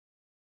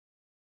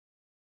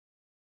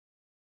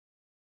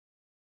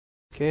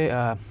Okay,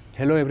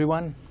 hello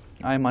everyone.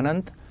 I am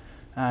Anant,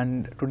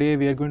 and today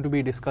we are going to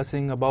be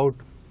discussing about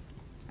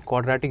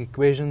quadratic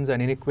equations and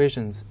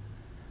inequations.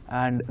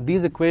 And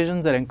these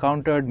equations are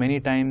encountered many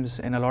times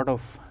in a lot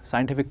of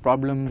scientific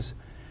problems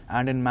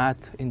and in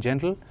math in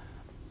general.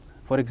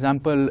 For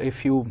example,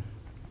 if you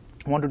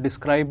want to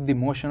describe the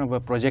motion of a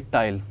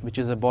projectile, which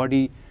is a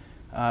body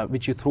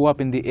which you throw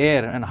up in the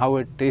air and how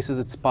it traces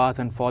its path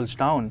and falls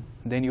down,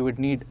 then you would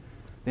need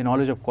the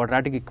knowledge of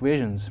quadratic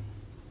equations.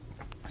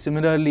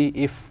 Similarly,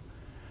 if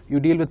you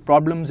deal with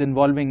problems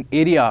involving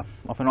area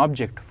of an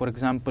object, for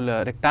example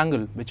a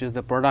rectangle which is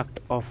the product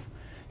of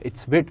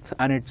its width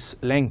and its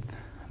length,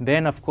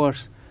 then of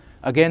course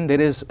again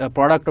there is a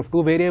product of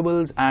two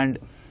variables and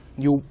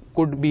you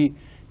could be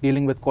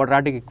dealing with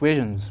quadratic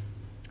equations.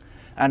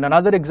 And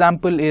another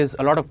example is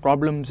a lot of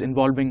problems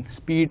involving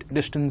speed,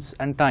 distance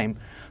and time.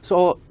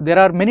 So there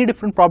are many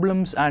different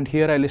problems, and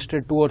here I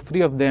listed 2 or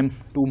 3 of them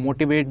to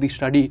motivate the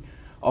study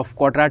of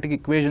quadratic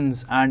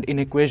equations and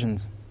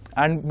inequations.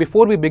 And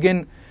before we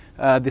begin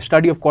the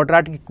study of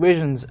quadratic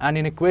equations and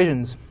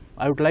inequations,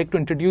 I would like to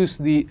introduce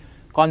the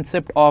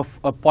concept of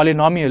a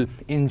polynomial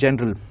in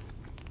general.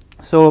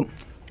 So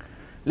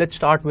let's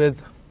start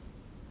with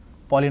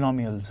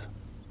polynomials.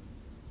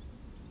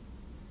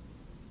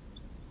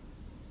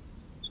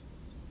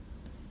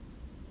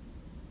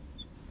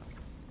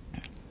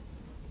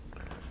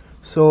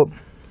 So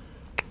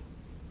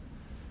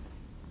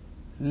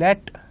let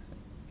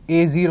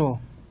a0,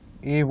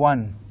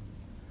 a1,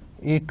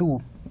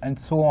 a2 and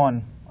so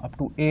on up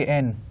to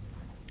an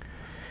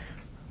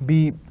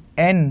be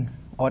n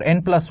or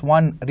n plus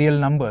 1 real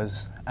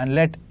numbers, and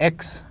let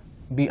x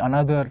be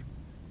another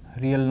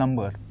real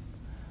number,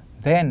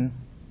 then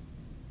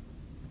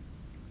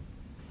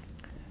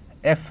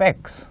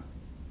fx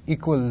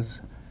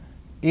equals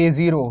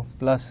a0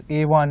 plus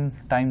a1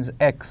 times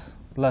x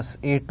plus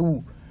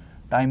a2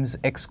 times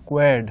x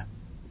squared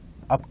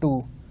up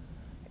to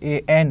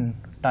an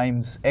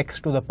times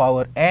x to the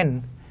power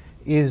n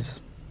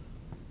is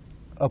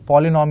a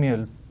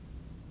polynomial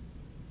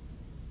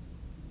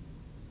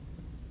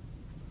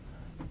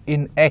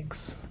in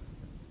x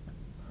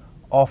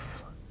of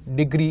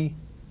degree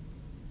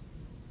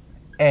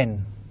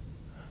n.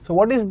 So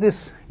what is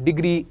this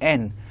degree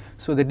n?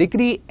 So the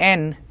degree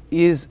n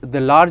is the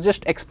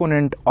largest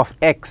exponent of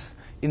x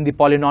in the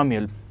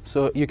polynomial.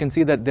 So you can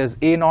see that there's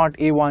a0,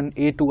 a1,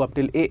 a2 up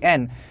till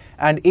an,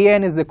 and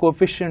an is the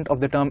coefficient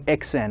of the term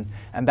xn,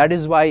 and that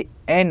is why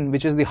n,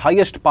 which is the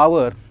highest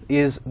power,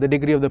 is the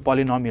degree of the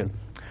polynomial.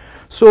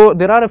 So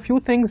there are a few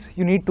things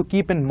you need to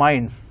keep in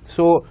mind.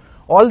 So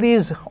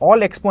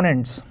all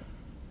exponents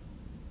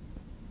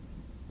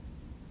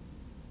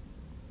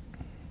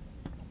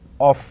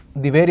of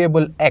the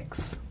variable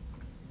x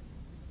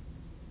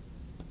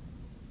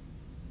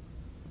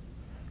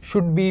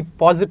should be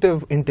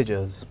positive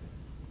integers.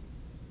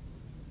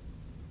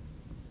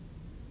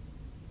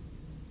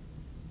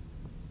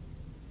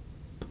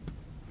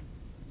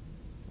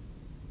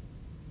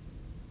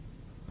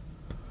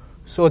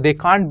 So they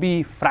can't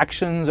be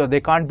fractions or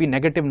they can't be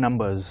negative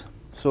numbers.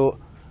 So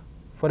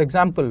for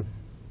example,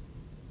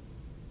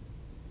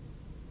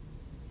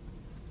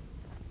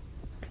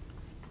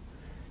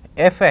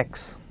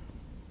 fx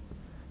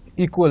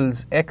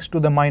equals x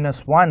to the minus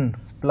 1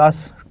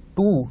 plus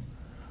 2,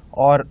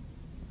 or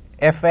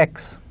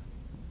fx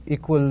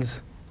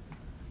equals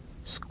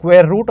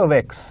square root of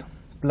x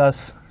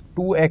plus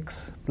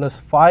 2x plus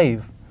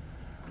 5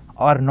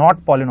 are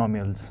not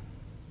polynomials.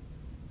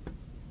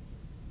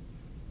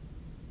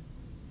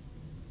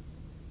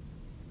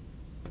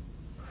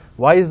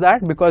 Why is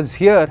that? Because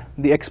here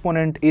the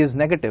exponent is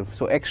negative.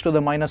 So x to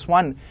the minus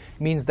 1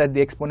 means that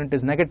the exponent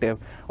is negative,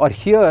 or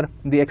here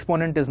the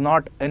exponent is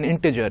not an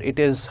integer, it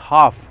is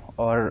half,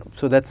 or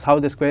so that's how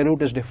the square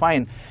root is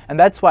defined, and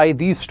that's why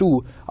these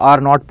two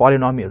are not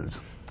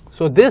polynomials.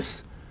 So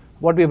this,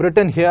 what we've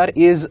written here,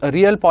 is a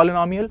real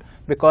polynomial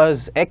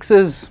because x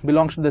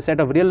belongs to the set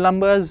of real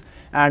numbers,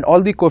 and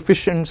all the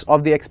coefficients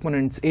of the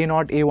exponents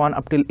a0, a1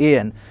 up till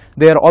an,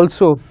 they are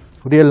also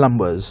real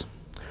numbers.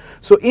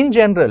 So in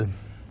general,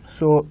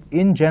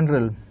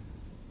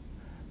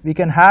 we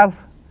can have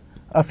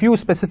a few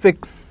specific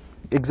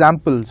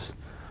examples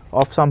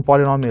of some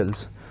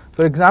polynomials.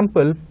 For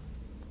example,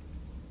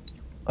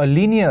 a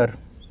linear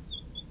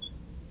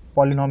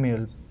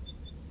polynomial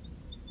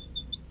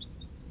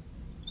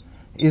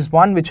is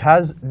one which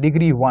has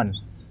degree 1.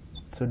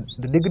 So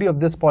the degree of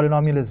this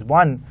polynomial is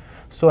 1.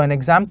 So an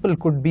example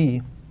could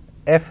be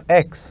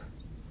fx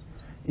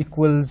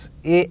equals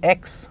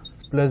ax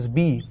plus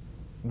b,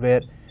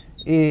 where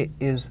a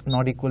is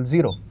not equal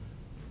 0.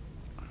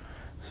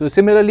 So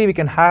similarly, we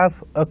can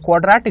have a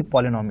quadratic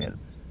polynomial.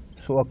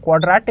 So a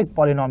quadratic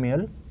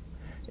polynomial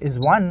is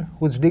one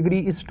whose degree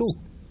is 2.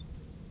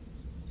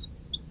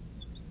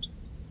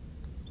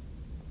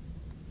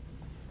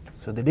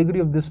 So the degree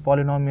of this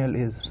polynomial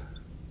is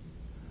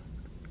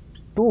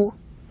 2,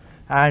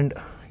 and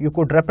you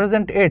could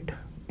represent it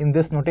in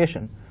this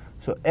notation.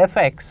 So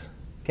fx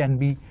can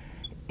be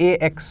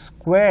ax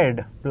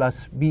squared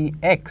plus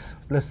bx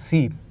plus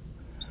c.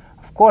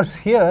 Of course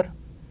here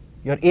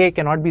your a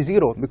cannot be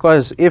 0,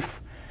 because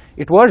if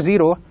it were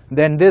 0,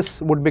 then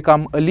this would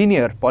become a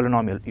linear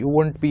polynomial. You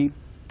wouldn't be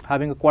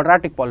having a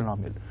quadratic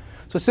polynomial.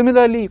 So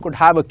similarly, you could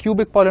have a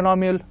cubic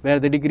polynomial where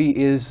the degree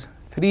is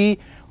 3,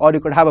 or you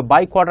could have a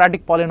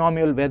biquadratic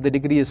polynomial where the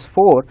degree is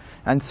 4,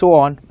 and so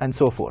on and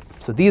so forth.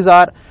 So these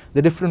are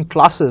the different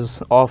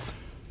classes of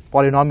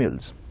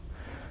polynomials.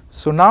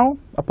 So now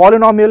a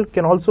polynomial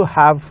can also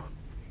have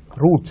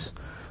roots.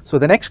 So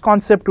the next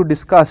concept to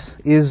discuss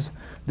is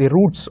the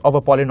roots of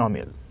a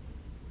polynomial.